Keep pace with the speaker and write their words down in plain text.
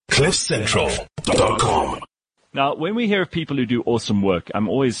CliffCentral.com. Now, when we hear of people who do awesome work, I'm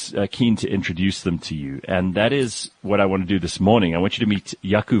always keen to introduce them to you, and that is what I want to do this morning. I want you to meet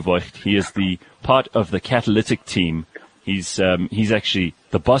Jaco Voigt. He is the part of the Catalytic team. He's actually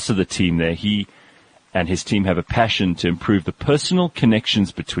the boss of the team there. He and his team have a passion to improve the personal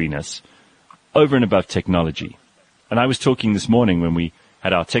connections between us over and above technology. And I was talking this morning when we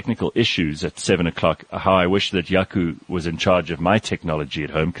had our technical issues at 7 o'clock, how I wish that Jaco was in charge of my technology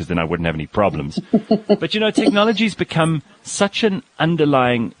at home, because then I wouldn't have any problems. But, technology's become such an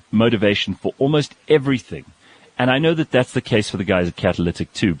underlying motivation for almost everything. And I know that that's the case for the guys at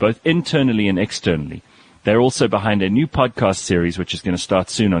Catalytic too, both internally and externally. They're also behind a new podcast series, which is going to start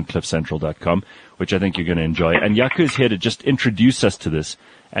soon on cliffcentral.com, which I think you're going to enjoy. And Jaco is here to just introduce us to this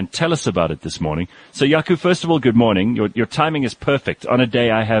and tell us about it this morning. So, Jaco, first of all, good morning. Your timing is perfect. On a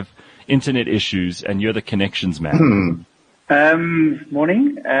day I have internet issues, and you're the connections man.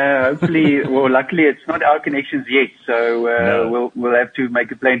 Morning. Hopefully, luckily it's not our connections yet, so no. we'll have to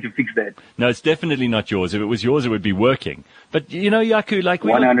make a plan to fix that. No, it's definitely not yours. If it was yours, it would be working. But, Jaco, like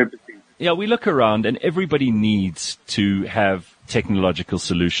 100%. We look around, and everybody needs to have technological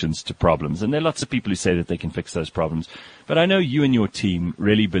solutions to problems. And there are lots of people who say that they can fix those problems. But I know you and your team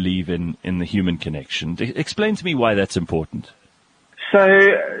really believe in the human connection. Explain to me why that's important. So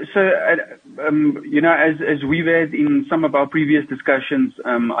as we've had in some of our previous discussions,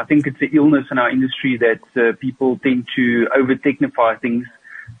 I think it's an illness in our industry that people tend to over-technify things.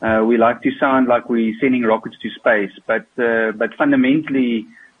 We like to sound like we're sending rockets to space, but fundamentally,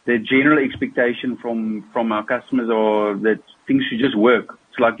 the general expectation from our customers are that things should just work.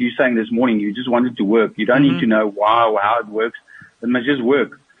 It's like you saying this morning, you just want it to work. You don't need to know why or how it works. It must just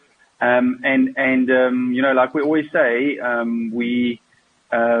work. Like we always say, our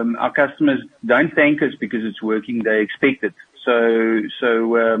customers don't thank us because it's working. They expect it.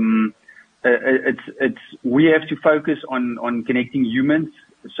 We have to focus on connecting humans.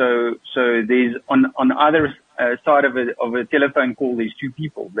 So there's on either side of a telephone call, there's two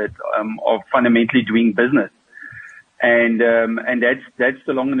people that are fundamentally doing business, and that's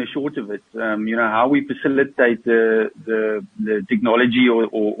the long and the short of it. How we facilitate the technology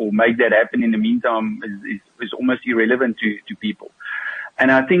or make that happen in the meantime is almost irrelevant to people.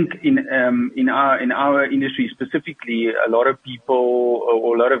 And I think in our industry specifically, a lot of people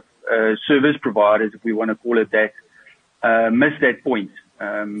or a lot of service providers, if we want to call it that, miss that point.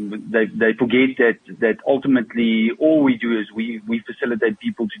 They forget that ultimately all we do is we facilitate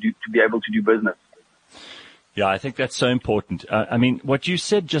people to be able to do business. Yeah, I think that's so important. What you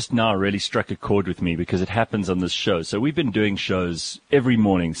said just now really struck a chord with me because it happens on this show. So we've been doing shows every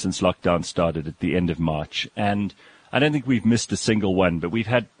morning since lockdown started at the end of March, and I don't think we've missed a single one, but we've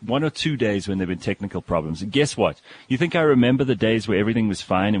had 1 or 2 days when there have been technical problems. And guess what? You think I remember the days where everything was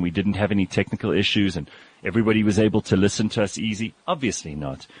fine and we didn't have any technical issues and everybody was able to listen to us easy? Obviously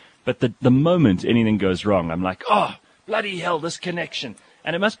not. But the moment anything goes wrong, I'm like, oh, bloody hell, this connection.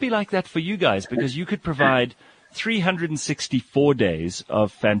 And it must be like that for you guys because you could provide 364 days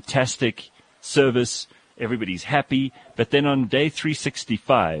of fantastic service. Everybody's happy, but then on day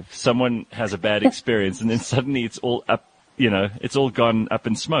 365, someone has a bad experience, and then suddenly it's all up, it's all gone up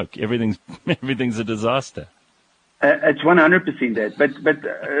in smoke. Everything's a disaster. It's 100% that, but that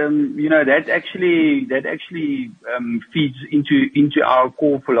actually feeds into our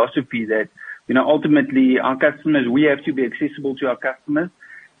core philosophy that ultimately our customers, we have to be accessible to our customers,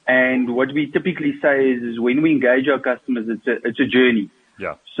 and what we typically say is when we engage our customers, it's a journey.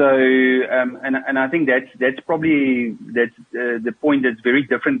 Yeah. So, and I think that's probably the point that's very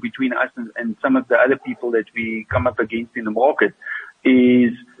different between us and some of the other people that we come up against in the market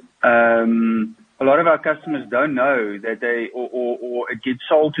is, a lot of our customers don't know that or it gets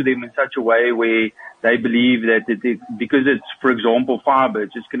sold to them in such a way where they believe that because it's, for example, fiber,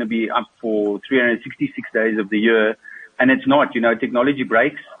 it's just going to be up for 366 days of the year. And it's not, technology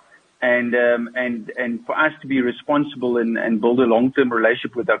breaks. And for us to be responsible and build a long-term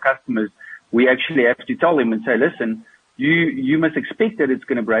relationship with our customers, we actually have to tell them and say, listen, you must expect that it's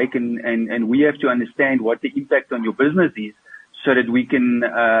going to break and we have to understand what the impact on your business is so that we can,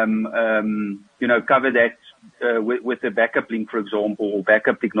 cover that, with a backup link, for example, or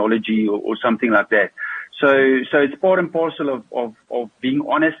backup technology or something like that. So it's part and parcel of being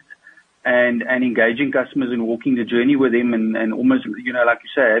honest and engaging customers and walking the journey with them and almost, like you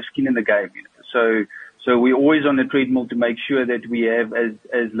say, have skin in the game. So we're always on the treadmill to make sure that we have as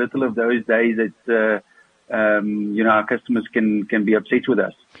little of those days that, our customers can be upset with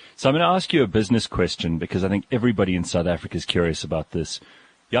us. So I'm going to ask you a business question because I think everybody in South Africa is curious about this.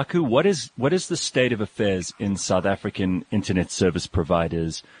 Jaco, what is the state of affairs in South African internet service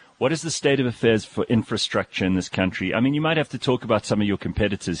providers? What is the state of affairs for infrastructure in this country? I mean, you might have to talk about some of your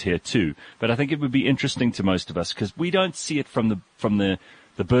competitors here too, but I think it would be interesting to most of us because we don't see it from the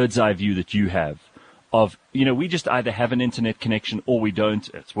bird's eye view that you have of, we just either have an internet connection or we don't.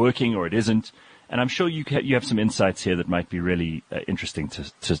 It's working or it isn't. And I'm sure you have some insights here that might be really interesting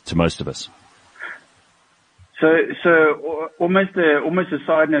to most of us. So almost a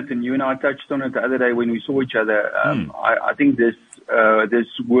side note, and you and I touched on it the other day when we saw each other. I think this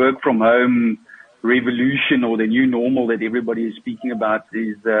work from home revolution or the new normal that everybody is speaking about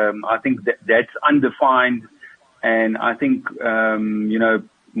is, I think that's undefined. And I think,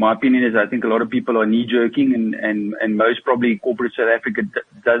 my opinion is I think a lot of people are knee jerking and most probably corporate South Africa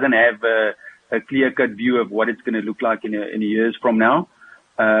doesn't have a clear-cut view of what it's going to look like in a year's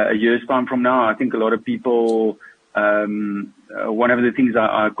time from now. I think a lot of people, one of the things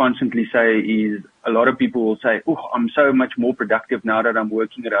I constantly say is a lot of people will say, "Oh, I'm so much more productive now that I'm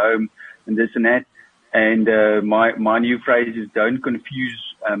working at home and this and that." And, my new phrase is don't confuse,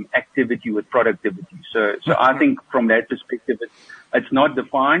 activity with productivity. So I think from that perspective, it's not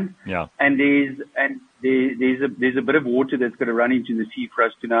defined. Yeah. And there's a bit of water that's going to run into the sea for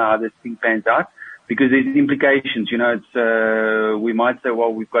us to know how this thing pans out because there's implications. We might say,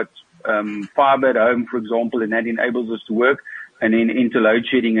 well, we've got, fiber at home, for example, and that enables us to work and then into load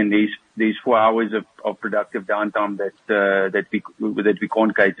shedding and these 4 hours of productive downtime that we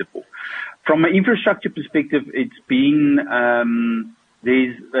can't cater for. From an infrastructure perspective, it's been,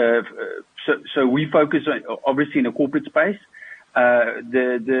 so we focus on, obviously in a corporate space.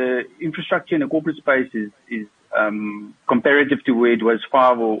 The infrastructure in the corporate space is comparative to where it was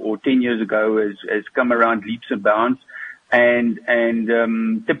 5 or 10 years ago has come around leaps and bounds. And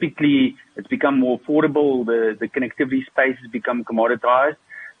typically it's become more affordable. The connectivity space has become commoditized.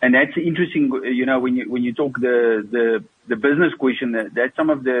 And that's interesting, when you talk the business question, that's some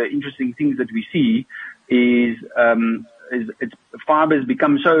of the interesting things that we see is fiber has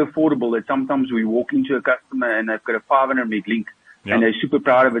become so affordable that sometimes we walk into a customer and they've got a 500 meg link. Yeah. And they're super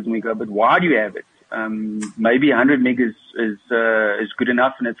proud of it, and we go, but why do you have it? Maybe 100 meg is good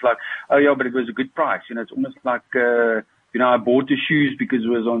enough, and it's like, oh yeah, but it was a good price. It's almost like, I bought the shoes because it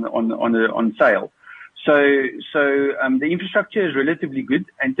was on sale. So the infrastructure is relatively good,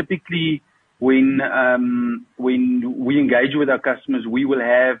 and typically when we engage with our customers, we will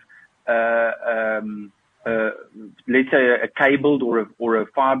have, let's say a cabled or a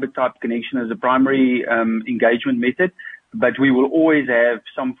fiber type connection as a primary, engagement method. But we will always have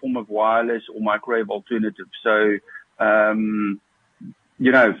some form of wireless or microwave alternative. So,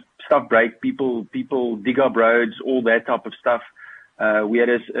 stuff break, people dig up roads, all that type of stuff. We had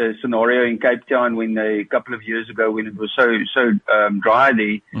a scenario in Cape Town a couple of years ago when it was so dry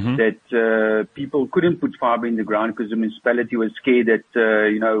there that people couldn't put fiber in the ground because the municipality was scared that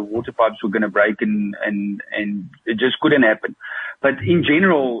water pipes were going to break and it just couldn't happen. But in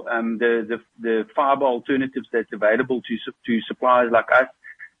general, the fiber alternatives that's available to suppliers like us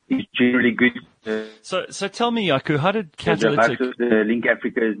is generally good. So tell me, Jaco, how did Catalytic, the Link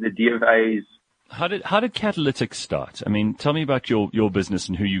Africa, the DFAs? How did Catalytic start? I mean, tell me about your business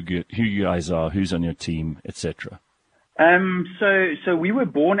and who you guys are, who's on your team, etc. So we were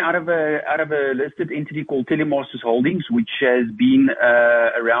born out of a listed entity called Telemasters Holdings, which has been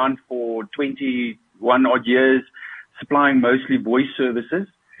around for 21 odd years, supplying mostly voice services.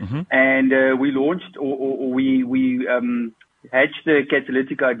 Mm-hmm. And we launched or we hatched the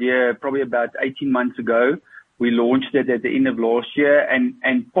Catalytic idea probably about 18 months ago. We launched it at the end of last year, and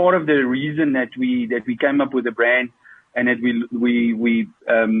part of the reason that we came up with the brand and that we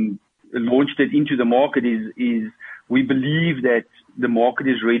launched it into the market is we believe that the market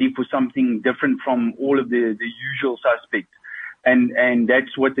is ready for something different from all of the usual suspects. And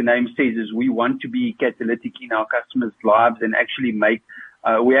that's what the name says, is we want to be catalytic in our customers' lives and actually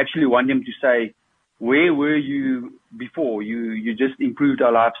we actually want them to say, where were you before? You just improved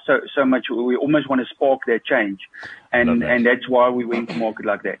our lives so much. We almost want to spark that change. And that's why we went to market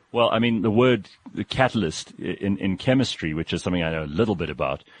like that. Well, I mean, the catalyst in chemistry, which is something I know a little bit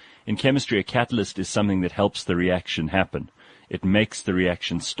about. In chemistry, a catalyst is something that helps the reaction happen. It makes the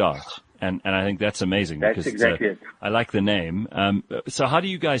reaction start. And I think that's amazing. That's because exactly it. I like the name. So how do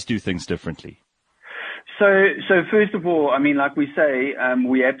you guys do things differently? So first of all, I mean, like we say,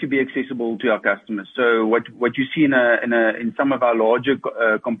 we have to be accessible to our customers. So what you see in some of our larger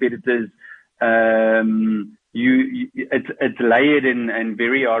competitors, it's layered and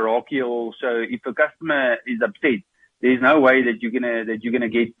very hierarchical. So if a customer is upset, there's no way that you're gonna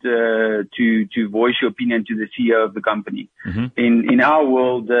get to voice your opinion to the CEO of the company. Mm-hmm. In our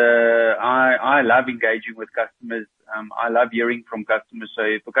world, I love engaging with customers. I love hearing from customers. So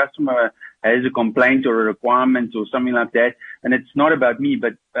if a customer has a complaint or a requirement or something like that, and it's not about me,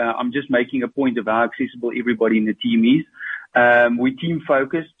 but I'm just making a point of how accessible everybody in the team is. We team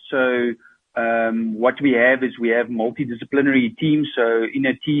focused, so what we have is we have multidisciplinary teams. So in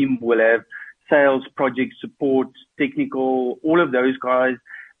a team we'll have sales, project support, technical, all of those guys.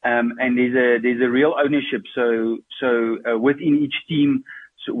 And there's a real ownership. So within each team,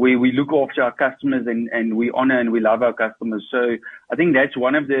 so we look after our customers and we honor and we love our customers. So I think that's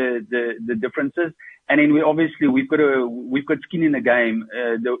one of the differences. And then we've got skin in the game.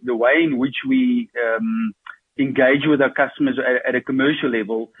 The way in which we engage with our customers at a commercial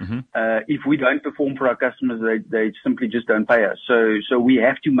level. Mm-hmm. If we don't perform for our customers, they simply just don't pay us. So we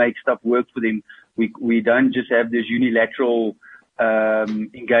have to make stuff work for them. We don't just have this unilateral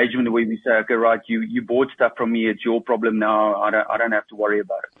engagement where we say, okay, right, you bought stuff from me, it's your problem now, I don't have to worry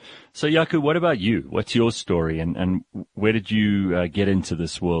about it. So Jaco, what about you? What's your story, and where did you get into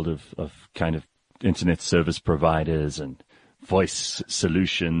this world of kind of internet service providers and voice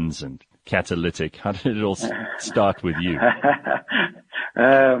solutions and Catalytic? How did it all start with you?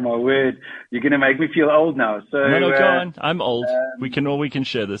 My word, you're going to make me feel old now. So no, go on. I'm old. We can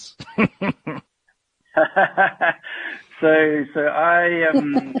share this. So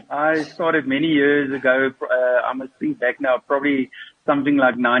I started many years ago. I must think back now, probably something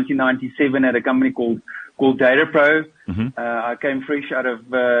like 1997 at a company called DataPro. Mm-hmm. I came fresh out of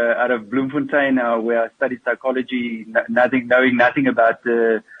Bloemfontein, where I studied psychology, knowing nothing about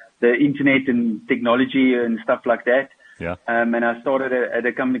the internet and technology and stuff like that. Yeah. And I started at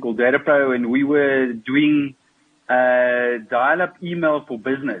a company called DataPro, and we were doing dial-up email for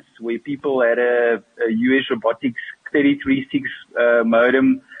business, where people had a US Robotics 33.6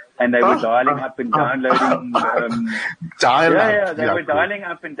 modem, and they were dialing up and downloading. They were dialing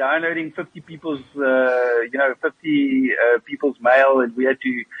up and downloading 50 people's mail, and we had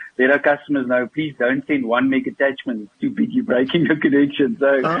to let our customers know, please don't send 1 meg attachment. It's too big, you're breaking the connection.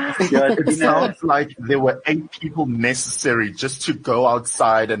 So it sounds like there were 8 people necessary just to go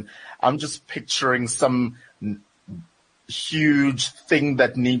outside, and I'm just picturing some huge thing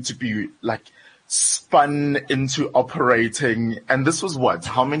that needs to be like spun into operating. And this was what?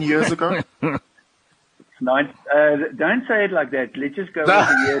 How many years ago? Don't say it like that. Let's just go with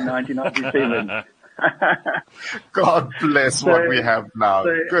the year 1997. God bless what we have now.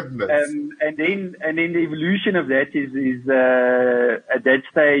 Goodness. And then the evolution of that is at that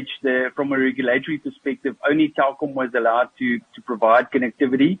stage, from a regulatory perspective, only Telkom was allowed to provide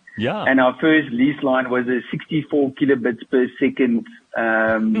connectivity. Yeah. And our first lease line was a 64 kilobits per second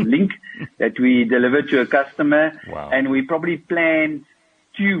link that we delivered to a customer. Wow. And we probably planned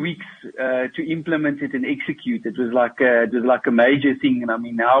 2 weeks to implement it and execute. It was like a major thing. And I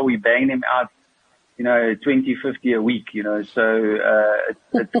mean, now we bang them out, 20, 50 a week, so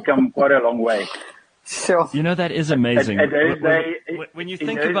it's come quite a long way. Sure. That is amazing. When you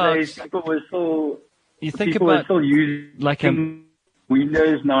think about days, people were still using like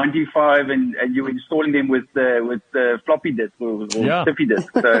Windows 95 and you were installing them with floppy disk or stiffy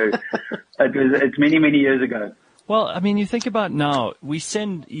disk. So it's many, many years ago. Well, I mean, you think about now, we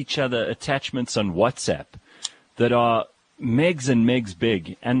send each other attachments on WhatsApp that are megs and megs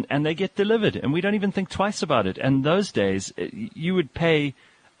big, and they get delivered, and we don't even think twice about it. And those days, you would pay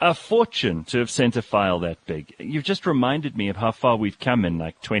a fortune to have sent a file that big. You've just reminded me of how far we've come in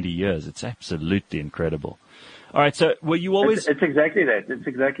like 20 years. It's absolutely incredible. All right, so were you always... It's exactly that.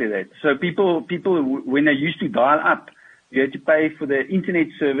 So people, when they used to dial up, you had to pay for the internet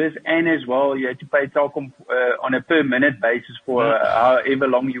service, and as well, you had to pay Telkom on a per minute basis for however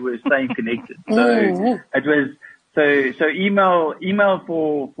long you were staying connected. So it was... So email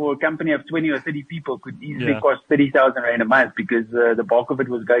for a company of 20 or 30 people could easily cost 30,000 rand a month, because the bulk of it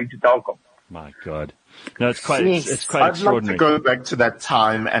was going to Telkom. My God. No, it's quite extraordinary. I'd like to go back to that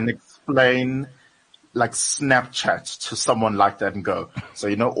time and explain like Snapchat to someone like that and go, so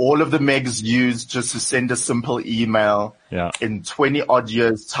all of the megs used just to send a simple email. Yeah. In 20 odd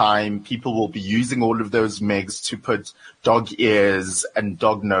years time, people will be using all of those megs to put dog ears and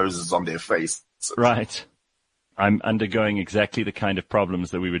dog noses on their face. Right. I'm undergoing exactly the kind of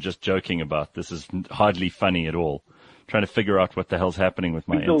problems that we were just joking about. This is hardly funny at all. Trying to figure out what the hell's happening with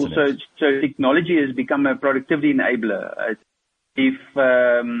my internet. So technology has become a productivity enabler. If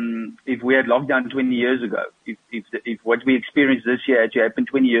we had lockdown 20 years ago, if what we experienced this year had to happen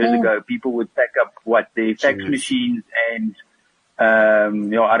 20 years ago, people would pack up their fax machines and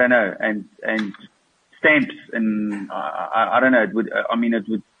I don't know, and stamps, and I don't know. It would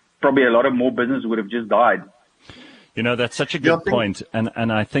probably a lot of more business would have just died. You know, that's such a good point.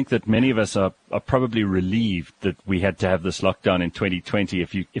 And I think that many of us are probably relieved that we had to have this lockdown in 2020.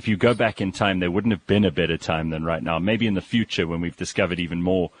 If you go back in time, there wouldn't have been a better time than right now. Maybe in the future when we've discovered even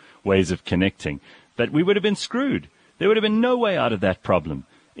more ways of connecting. But we would have been screwed. There would have been no way out of that problem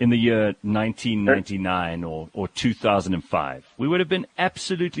in the year 1999 or 2005. We would have been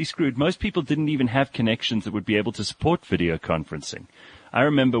absolutely screwed. Most people didn't even have connections that would be able to support video conferencing. I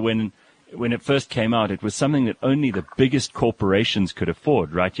remember when it first came out, it was something that only the biggest corporations could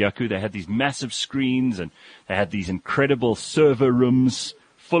afford, right, Jaco? They had these massive screens and they had these incredible server rooms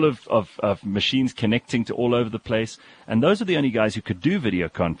full of machines connecting to all over the place. And those are the only guys who could do video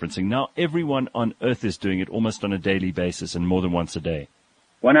conferencing. Now everyone on earth is doing it almost on a daily basis and more than once a day.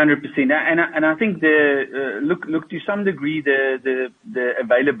 100%. And I think look to some degree the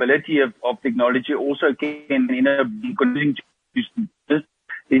availability of technology also can be confusing to this,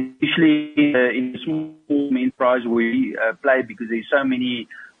 especially in small enterprise where we play, because there's so many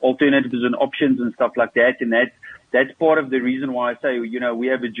alternatives and options and stuff like that. And that's part of the reason why I say, we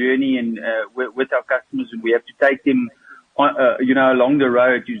have a journey and with our customers, and we have to take them along the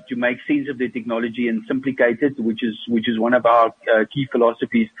road to make sense of the technology and simplify it, which is one of our key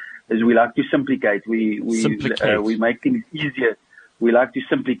philosophies. Is we like to simplify. We make things easier. We like to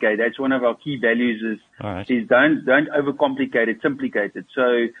simplify. That's one of our key values. Is don't overcomplicate it, simplify it.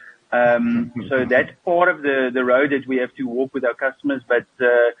 So that's part of the road that we have to walk with our customers. But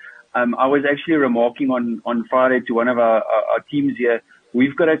I was actually remarking on Friday to one of our teams here.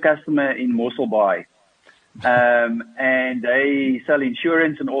 We've got a customer in Mossel Bay. And they sell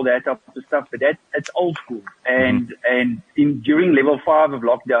insurance and all that type of stuff, but it's old school. And during level 5 of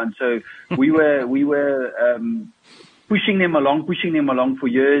lockdown, so we were pushing them along for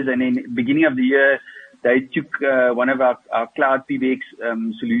years. And then beginning of the year, they took one of our cloud PBX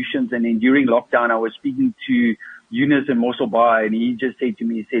solutions. And then during lockdown, I was speaking to Eunice and Mossel Bay, and he just said to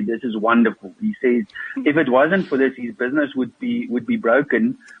me, "This is wonderful." He says, "If it wasn't for this, his business would be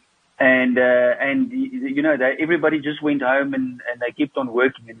broken." And everybody just went home and they kept on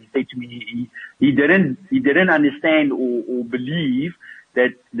working. And he said to me, he didn't understand or believe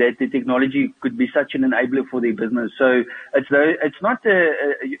that the technology could be such an enabler for their business. So it's not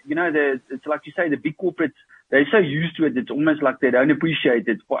it's like you say, the big corporates, they're so used to it. It's almost like they don't appreciate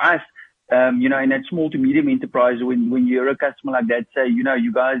it. For us, in that small to medium enterprise, when you're a customer like that, say, you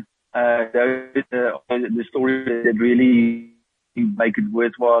guys, the story that really make it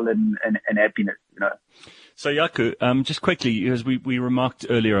worthwhile and happiness, So Jaco, just quickly, as we remarked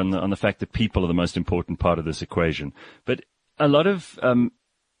earlier on the fact that people are the most important part of this equation, but a lot of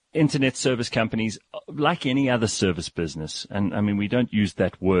internet service companies, like any other service business, and I mean, we don't use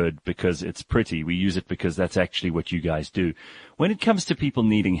that word because it's pretty. We use it because that's actually what you guys do. When it comes to people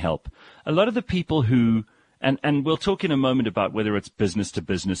needing help, a lot of the people who and we'll talk in a moment about whether it's business to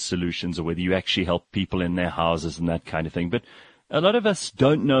business solutions or whether you actually help people in their houses and that kind of thing, but a lot of us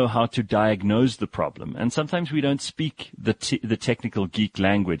don't know how to diagnose the problem, and sometimes we don't speak the technical geek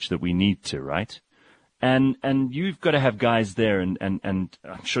language that we need to, right? And you've got to have guys there, and I'm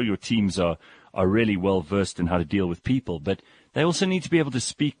sure your teams are really well versed in how to deal with people, but they also need to be able to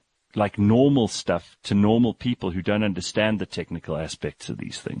speak like normal stuff to normal people who don't understand the technical aspects of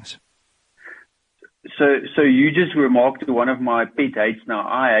these things. So you just remarked to one of my pet hates. Now,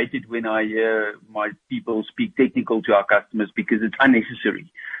 I hate it when I hear my people speak technical to our customers because it's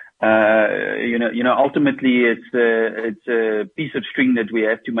unnecessary. Ultimately it's a piece of string that we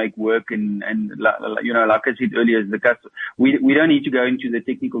have to make work. And like I said earlier, the customer, we don't need to go into the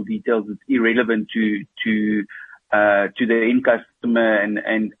technical details. It's irrelevant to the end customer.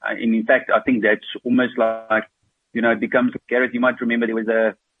 And in fact, I think that's almost like, it becomes a carrot. You might remember there was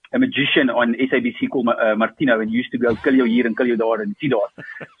a magician on SABC called Martino, and he used to go kill your here and kill your there and see there.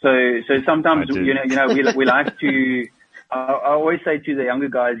 So sometimes we like to. I always say to the younger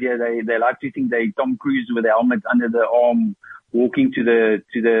guys here, they like to think they Tom Cruise with the helmet under the arm, walking to the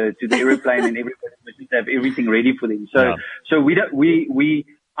airplane, and everybody must have everything ready for them. So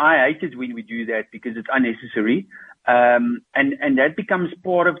I hate it when we do that because it's unnecessary. And that becomes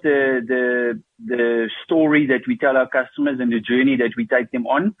part of the story that we tell our customers and the journey that we take them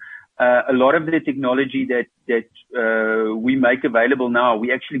on. A lot of the technology that we make available now,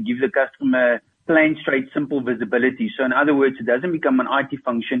 we actually give the customer plain, straight, simple visibility. So in other words, it doesn't become an IT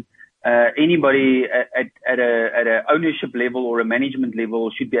function. Anybody at a ownership level or a management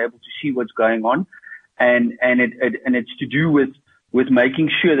level should be able to see what's going on. And it's to do with making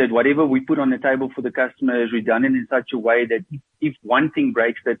sure that whatever we put on the table for the customer is redundant in such a way that if one thing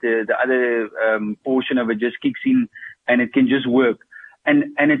breaks, that the other portion of it just kicks in and it can just work.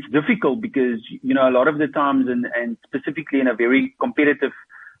 And it's difficult because, you know, a lot of the times and specifically in a very competitive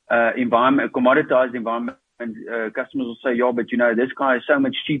environment, a commoditized environment, customers will say, yeah, but you know, this guy is so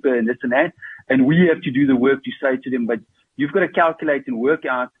much cheaper and this and that. And we have to do the work to say to them, but you've got to calculate and work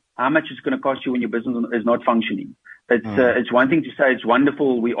out how much it's going to cost you when your business is not functioning. It's one thing to say it's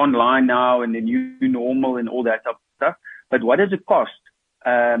wonderful, we're online now and the new normal and all that type of stuff. But what does it cost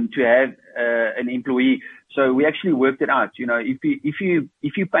to have an employee? So we actually worked it out. You know, if you're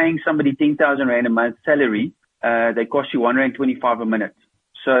paying somebody 10,000 Rand a month salary, they cost you 125 a minute.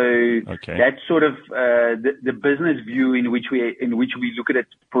 So that's sort of the business view in which we look at it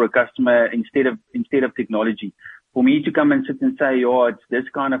for a customer instead of technology. For me to come and sit and say, oh, it's this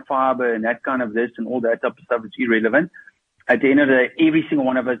kind of fiber and that kind of this and all that type of stuff, it's irrelevant. At the end of the day, every single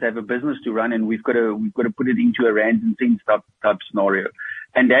one of us have a business to run, and we've got to put it into a rands and cents type scenario.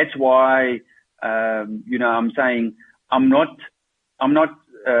 And that's why, you know, I'm saying I'm not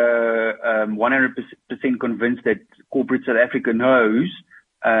 100% convinced that corporate South Africa knows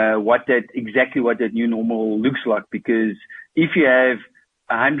exactly what that new normal looks like. Because if you have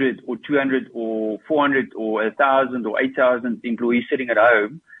 100 or 200 or 400 or 1,000 or 8,000 employees sitting at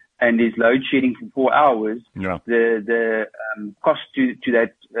home and there's load shedding for 4 hours, the cost to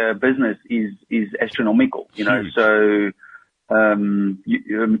that business is astronomical, you know. So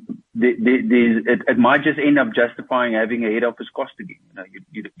it might just end up justifying having a head office cost again.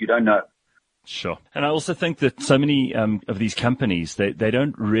 You know, you don't know. Sure. And I also think that so many of these companies, they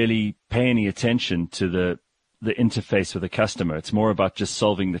don't really pay any attention to the interface with the customer. It's more about just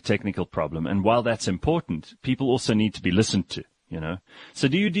solving the technical problem. And while that's important, people also need to be listened to, you know. So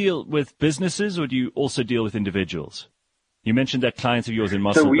do you deal with businesses or do you also deal with individuals? You mentioned that clients of yours in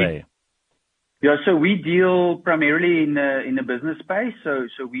Mossel Bay. Yeah, so we deal primarily in the business space. So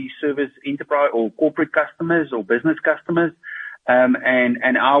we service enterprise or corporate customers or business customers. And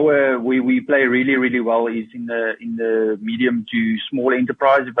where we play really, really well is in the medium to small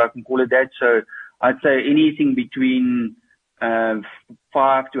enterprise, if I can call it that. So I'd say anything between 5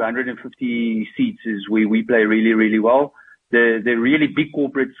 to 150 seats is we play really, really well. The really big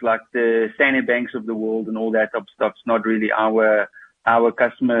corporates like the Standard Banks of the world and all that type of stuff's not really our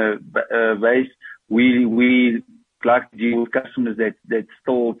customer base. We like to deal with customers that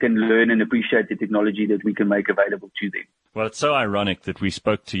still can learn and appreciate the technology that we can make available to them. Well, it's so ironic that we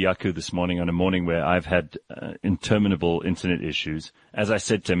spoke to Jaco this morning on a morning where I've had interminable internet issues. As I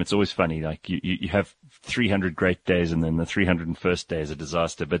said to him, it's always funny, like you have 300 great days and then the 301st day is a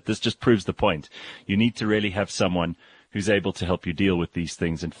disaster. But this just proves the point. You need to really have someone who's able to help you deal with these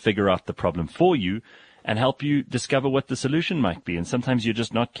things and figure out the problem for you and help you discover what the solution might be. And sometimes you're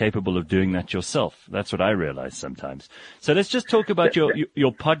just not capable of doing that yourself. That's what I realize sometimes. So let's just talk about your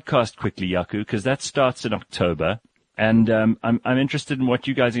podcast quickly, Jaco, because that starts in October. And I'm interested in what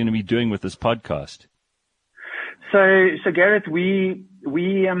you guys are going to be doing with this podcast. So Gareth,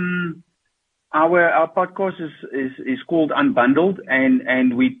 our podcast is called Unbundled,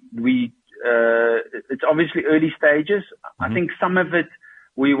 and we it's obviously early stages. Mm-hmm. I think some of it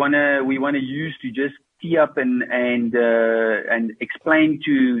we wanna use to just tee up and explain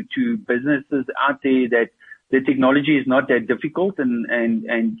to businesses out there that the technology is not that difficult,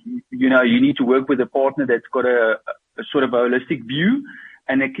 and you know, you need to work with a partner that's got a sort of a holistic view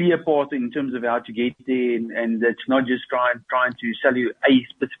and a clear path in terms of how to get there, and it's not just trying to sell you a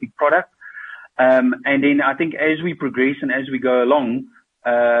specific product. And then I think as we progress and as we go along,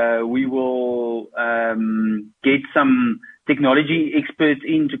 we will get some technology experts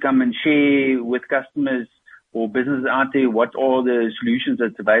in to come and share with customers or businesses out there what are the solutions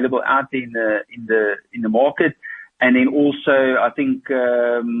that's available out there in the market. And then also, I think,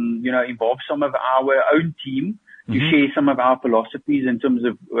 you know, involve some of our own team to share some of our philosophies in terms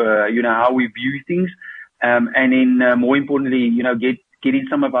of, you know, how we view things. And then, more importantly, you know, getting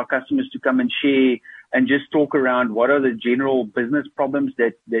some of our customers to come and share and just talk around what are the general business problems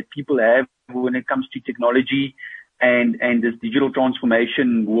that people have when it comes to technology and this digital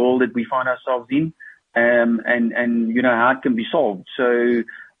transformation world that we find ourselves in, and you know, how it can be solved. So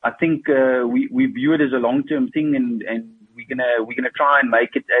I think, we view it as a long-term thing, and we're gonna try and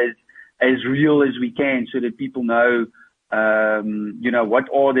make it as real as we can so that people know, you know, what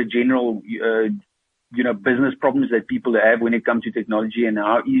are the general, you know, business problems that people have when it comes to technology and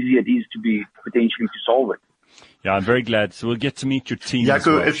how easy it is to be potentially to solve it. Yeah, I'm very glad. So we'll get to meet your team. Jaco, as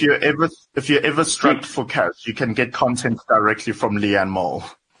well. if you're ever strapped for cash, you can get content directly from Leanne Mole.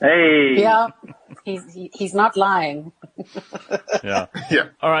 Hey. Yeah, he's not lying. Yeah. Yeah.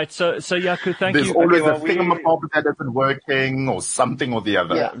 All right. So Jaco, thank There's you. always Okay, a thingamabob that isn't working or something or the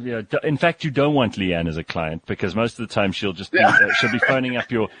other. Yeah. Yeah. In fact, you don't want Leanne as a client because most of the time she'll just be, she'll be phoning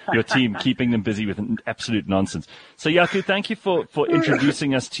up your team, keeping them busy with absolute nonsense. So Jaco, thank you for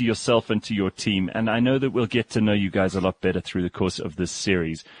introducing us to yourself and to your team. And I know that we'll get to know you guys a lot better through the course of this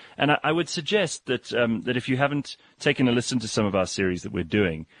series. And I would suggest that if you haven't taken a listen to some of our series that we're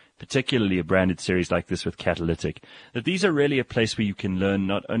doing, particularly a branded series like this with Catalytic, that these are really a place where you can learn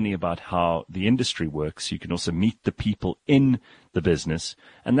not only about how the industry works, you can also meet the people in the business,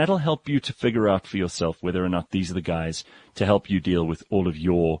 and that'll help you to figure out for yourself whether or not these are the guys to help you deal with all of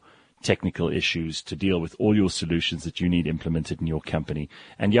your technical issues, to deal with all your solutions that you need implemented in your company.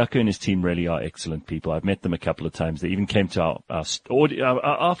 And Jaco and his team really are excellent people. I've met them a couple of times. They even came to our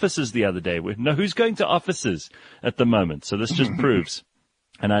offices the other day. Who's going to offices at the moment? So this just proves.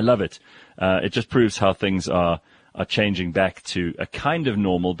 And I love it. It just proves how things are changing back to a kind of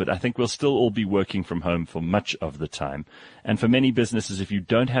normal, but I think we'll still all be working from home for much of the time. And for many businesses, if you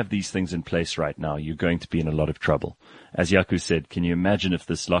don't have these things in place right now, you're going to be in a lot of trouble. As Jaco said, can you imagine if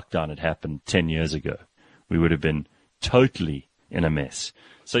this lockdown had happened 10 years ago? We would have been totally in a mess.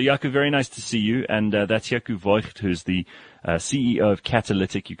 So Jaco, very nice to see you. And that's Jaco Voigt, who's the CEO of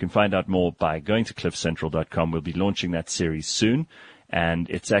Catalytic. You can find out more by going to cliffcentral.com. We'll be launching that series soon. And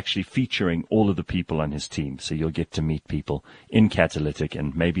it's actually featuring all of the people on his team. So you'll get to meet people in Catalytic,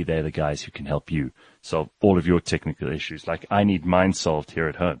 and maybe they're the guys who can help you solve all of your technical issues, like I need mine solved here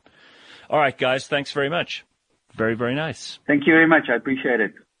at home. All right, guys, thanks very much. Very, very nice. Thank you very much. I appreciate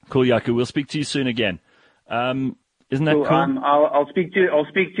it. Cool, Jaco. We'll speak to you soon again. Isn't that cool? I'll speak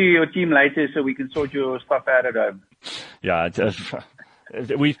to your team later so we can sort your stuff out at home. Yeah,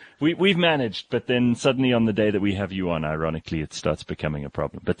 We've managed, but then suddenly on the day that we have you on, ironically, it starts becoming a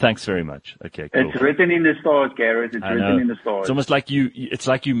problem. But thanks very much. Okay, cool. It's written in the stars, Gareth. It's written in the stars. It's almost like it's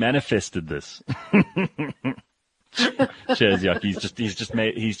like you manifested this. Cheers, Jaco.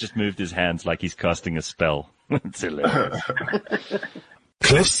 He's just moved his hands like he's casting a spell. It's hilarious.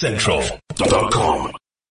 CliffCentral.com